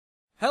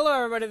Hello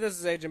everybody, this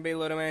is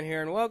Hmblittleman here,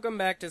 and welcome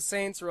back to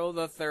Saints Row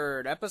the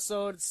Third,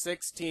 episode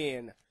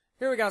 16.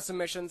 Here we got some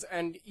missions,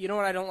 and you know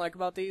what I don't like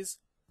about these?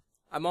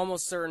 I'm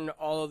almost certain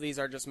all of these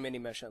are just mini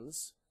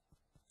missions.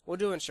 We'll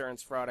do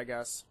insurance fraud, I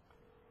guess.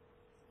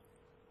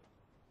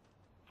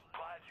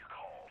 Glad you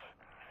called.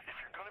 If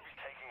you're gonna be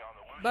taking on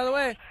the loose By the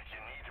way, you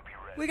need to be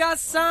ready. we got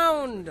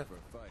sound!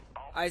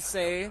 I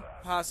say,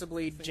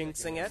 possibly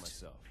jinxing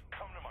it.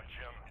 Come to my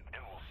gym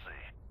and we'll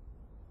see.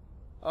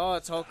 Oh,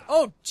 it's Hulk.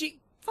 Oh, gee,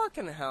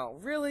 fucking hell,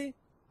 really?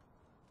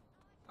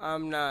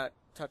 I'm not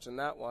touching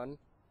that one.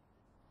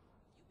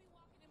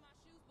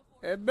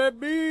 Hey,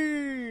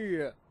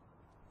 baby!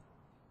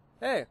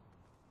 Hey,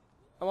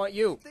 I want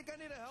you. Think I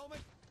need a helmet?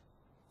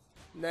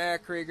 Nah,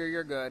 Krieger,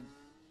 you're good.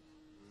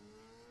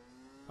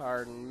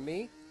 Pardon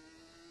me?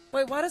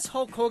 Wait, why does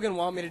Hulk Hogan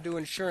want me to do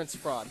insurance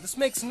fraud? This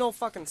makes no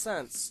fucking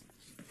sense.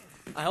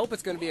 I hope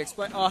it's gonna be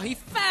explained. Oh, he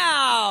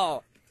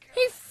fell!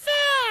 He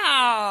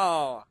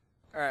fell!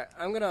 Alright,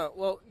 I'm gonna,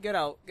 well, get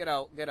out.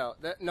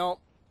 No.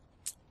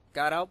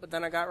 Got out, but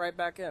then I got right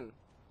back in.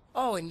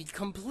 Oh, in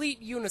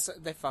complete unison.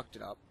 They fucked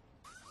it up.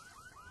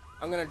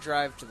 I'm gonna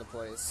drive to the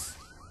place.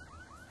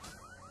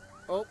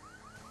 Oh,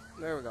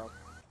 there we go.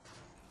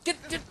 Get,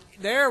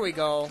 there we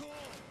go. Did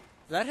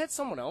that hit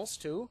someone else,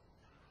 too?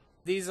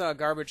 These,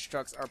 garbage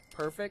trucks are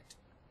perfect.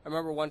 I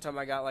remember one time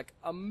I got, like,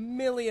 $1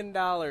 million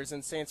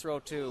in Saints Row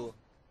 2.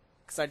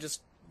 Because I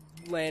just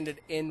landed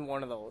in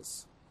one of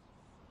those.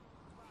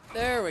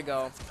 There we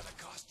go.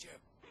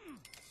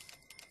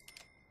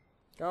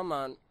 Come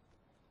on.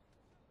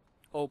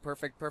 Oh,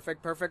 perfect.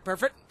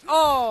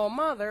 Oh,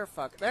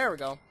 motherfucker. There we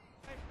go.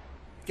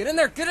 Get in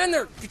there! Get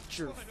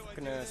your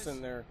fucking ass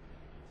in there.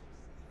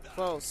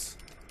 Close.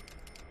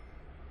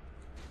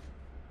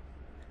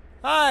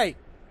 Hi!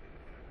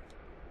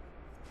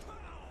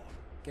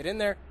 Get in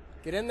there.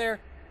 Get in. They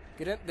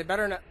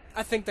better not.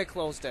 I think they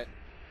closed it.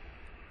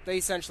 They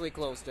essentially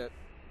closed it.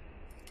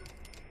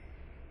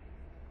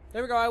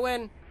 There we go. I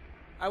win.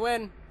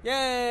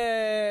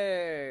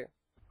 Yay!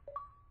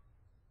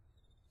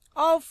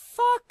 Oh,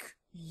 fuck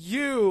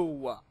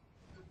you.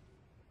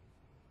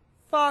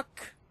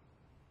 Fuck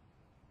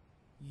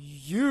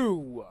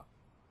you.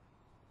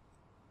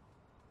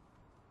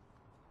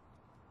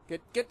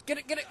 Get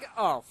it.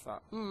 Oh,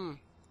 fuck.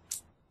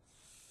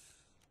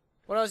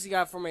 What else you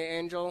got for me,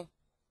 Angel?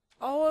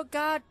 Oh,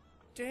 god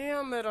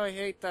damn it, I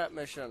hate that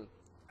mission.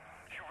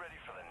 You ready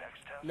for the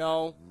next test?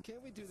 No.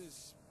 Can't we do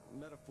this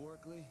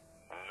metaphorically?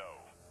 No.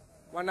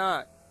 Why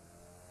not?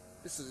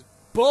 This is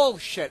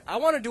bullshit. I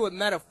want to do it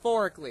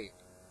metaphorically.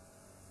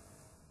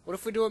 What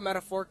if we do it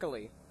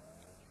metaphorically?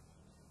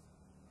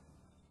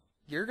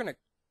 You're gonna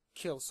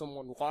kill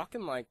someone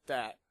walking like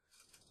that.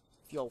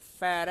 You old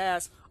fat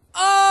ass.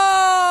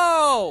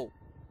 Oh!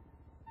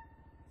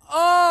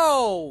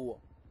 Oh!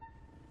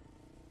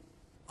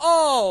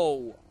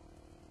 Oh!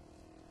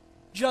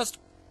 Just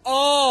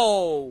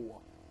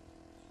oh!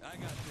 I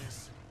got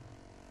this.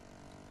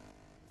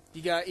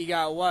 You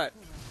got what?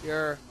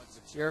 Your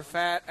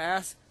fat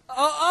ass.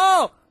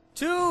 Oh!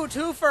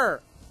 Twofer.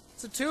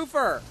 It's a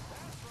twofer.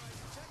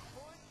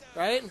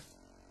 Right?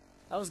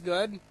 That was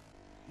good.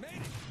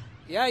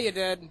 Yeah, you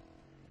did.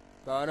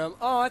 Got him.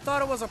 Oh, I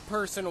thought it was a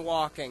person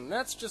walking.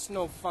 That's just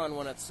no fun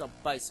when it's a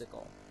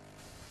bicycle.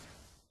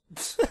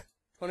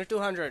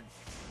 2200.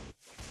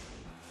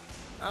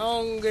 I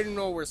don't get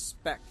no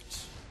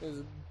respect. This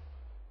is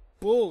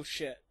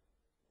bullshit.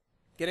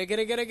 Get it,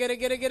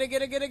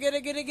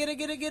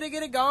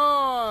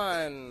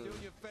 gone.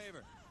 Doing you a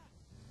favor.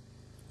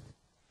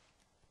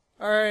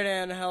 Alright,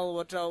 Angel,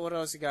 what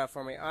else you got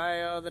for me?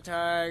 Eye of the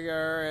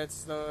Tiger,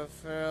 it's the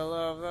thrill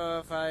of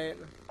the fight.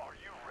 Are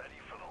you ready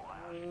for the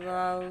last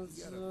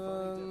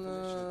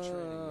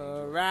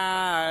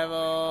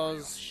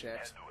Rivels.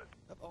 Shit.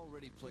 I've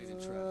already played in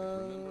traffic,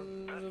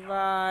 remember?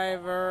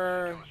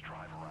 Survivor.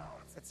 drive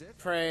around That's it?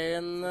 Pray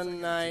in the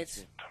night.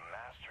 to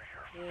master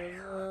your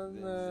fear?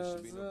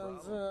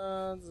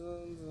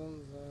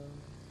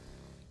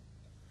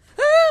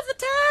 Of the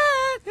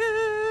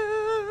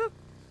Tiger.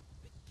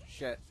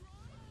 Shit.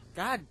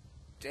 God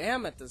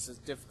damn it, this is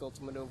difficult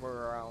to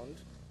maneuver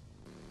around.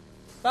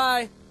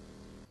 Bye.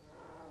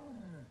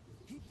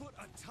 He put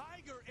a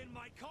tiger in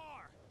my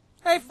car.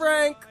 Hey,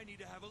 Frank. I need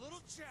to have a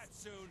little chat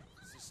soon.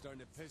 This is starting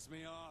to piss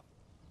me off.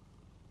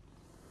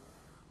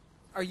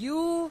 Are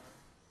you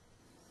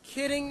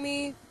kidding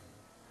me?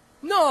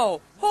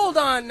 No, hold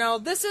on now.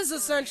 This is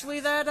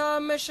essentially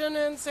that mission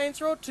in Saints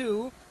Row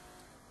 2,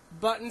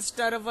 but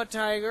instead of a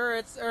tiger,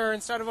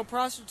 instead of a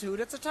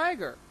prostitute, it's a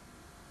tiger.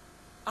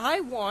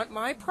 I want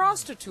my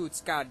prostitutes,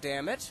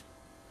 goddammit.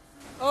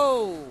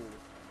 Oh.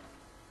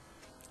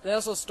 They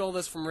also stole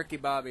this from Ricky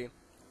Bobby.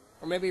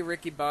 Or maybe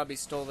Ricky Bobby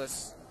stole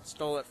it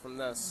from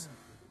this.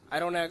 I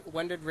don't know,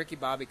 when did Ricky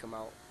Bobby come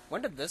out?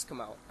 When did this come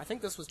out? I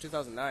think this was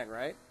 2009,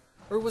 right?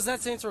 Or was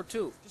that Saints Row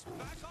 2? Just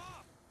back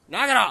off.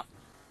 Knock it off!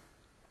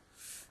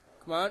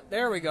 Come on,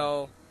 there we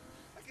go.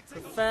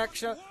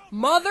 Perfection.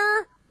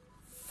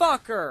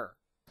 Motherfucker!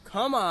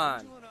 Come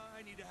on. You and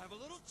I need to have a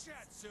little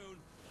chat soon.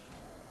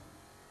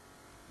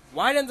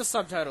 Why didn't the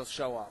subtitles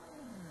show up?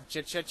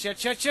 Shit, shit, shit,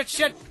 shit, shit,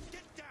 shit!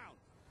 Get down!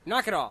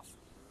 Knock it off.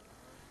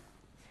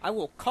 I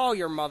will call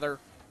your mother.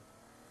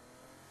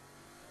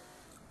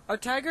 Are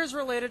tigers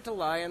related to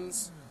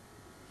lions?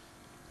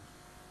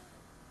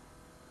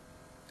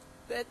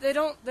 They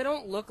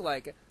don't look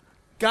like it.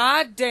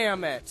 God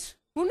damn it!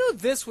 Who knew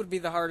this would be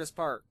the hardest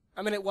part?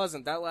 I mean, it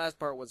wasn't. That last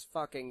part was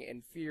fucking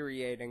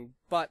infuriating.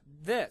 But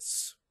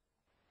this...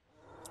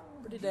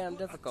 pretty damn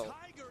difficult.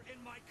 Tiger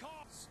in my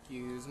car.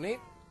 Excuse me.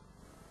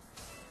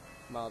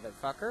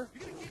 Motherfucker. You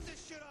gonna keep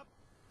this shit up?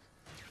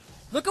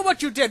 Look at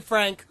what you did,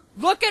 Frank!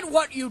 Look at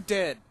what you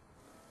did!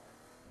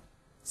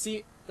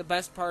 See, the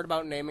best part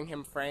about naming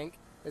him Frank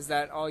is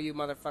that all you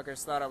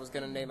motherfuckers thought I was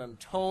gonna name him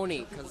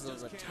Tony because it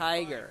was a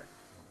tiger.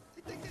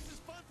 You think this is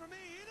fun for me,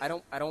 ain't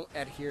it? I don't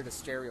adhere to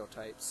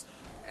stereotypes,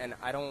 and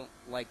I don't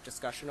like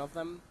discussion of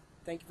them.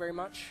 Thank you very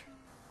much.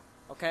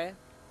 Okay?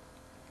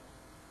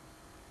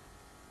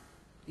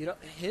 You know,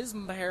 his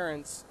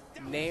parents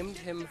named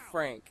him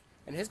Frank,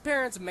 and his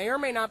parents may or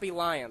may not be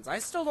lions. I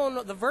still don't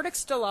know. The verdict's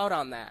still out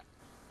on that.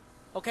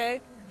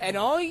 Okay? And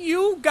all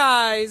you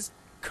guys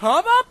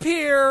come up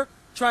here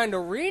trying to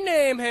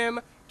rename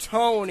him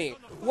Tony.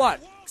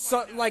 What?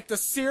 So, like the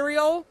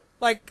cereal?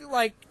 Like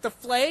the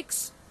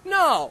flakes?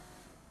 No.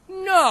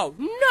 No.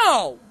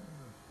 No.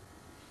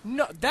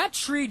 No. That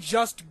tree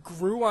just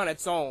grew on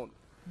its own.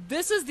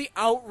 This is the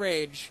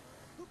outrage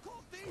Who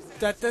called these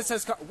that this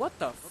has come. What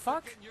the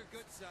fuck? Getting your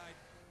good side.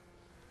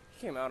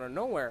 Came out of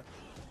nowhere.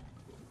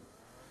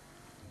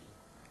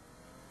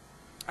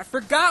 I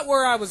forgot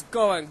where I was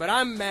going, but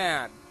I'm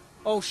mad.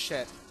 Oh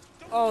shit.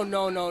 Oh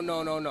no no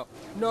no no no.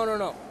 No no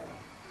no.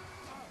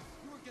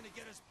 You were gonna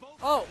get us both.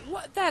 Oh,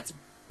 what? That's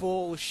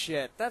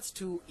bullshit. That's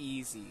too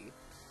easy.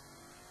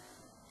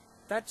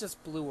 That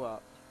just blew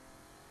up.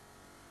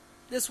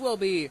 This will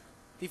be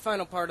the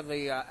final part of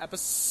the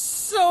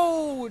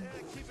episode.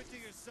 Yeah, keep it to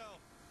yourself.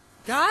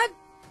 God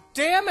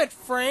damn it,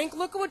 Frank.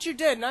 Look at what you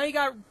did. Now you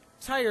got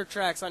tire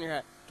tracks on your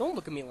head. Don't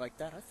look at me like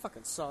that. I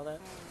fucking saw that.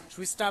 Should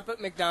we stop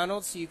at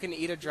McDonald's so you can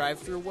eat a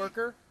drive-thru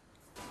worker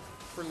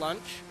for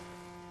lunch?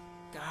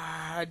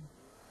 God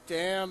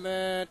damn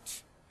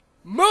it.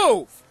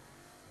 Move!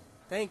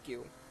 Thank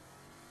you.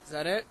 Is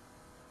that it?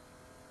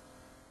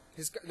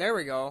 There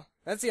we go.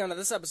 That's the end of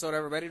this episode,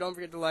 everybody. Don't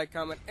forget to like,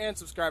 comment, and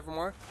subscribe for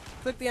more.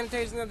 Click the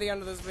annotation at the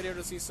end of this video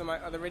to see some of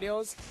my other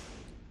videos.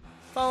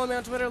 Follow me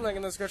on Twitter, link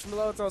in the description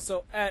below. It's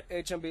also at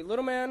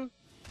Hmblittleman.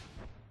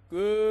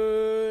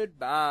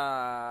 Goodbye.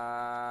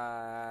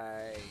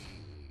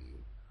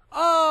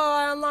 Oh,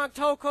 I unlocked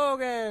Hulk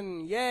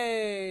Hogan!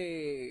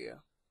 Yay!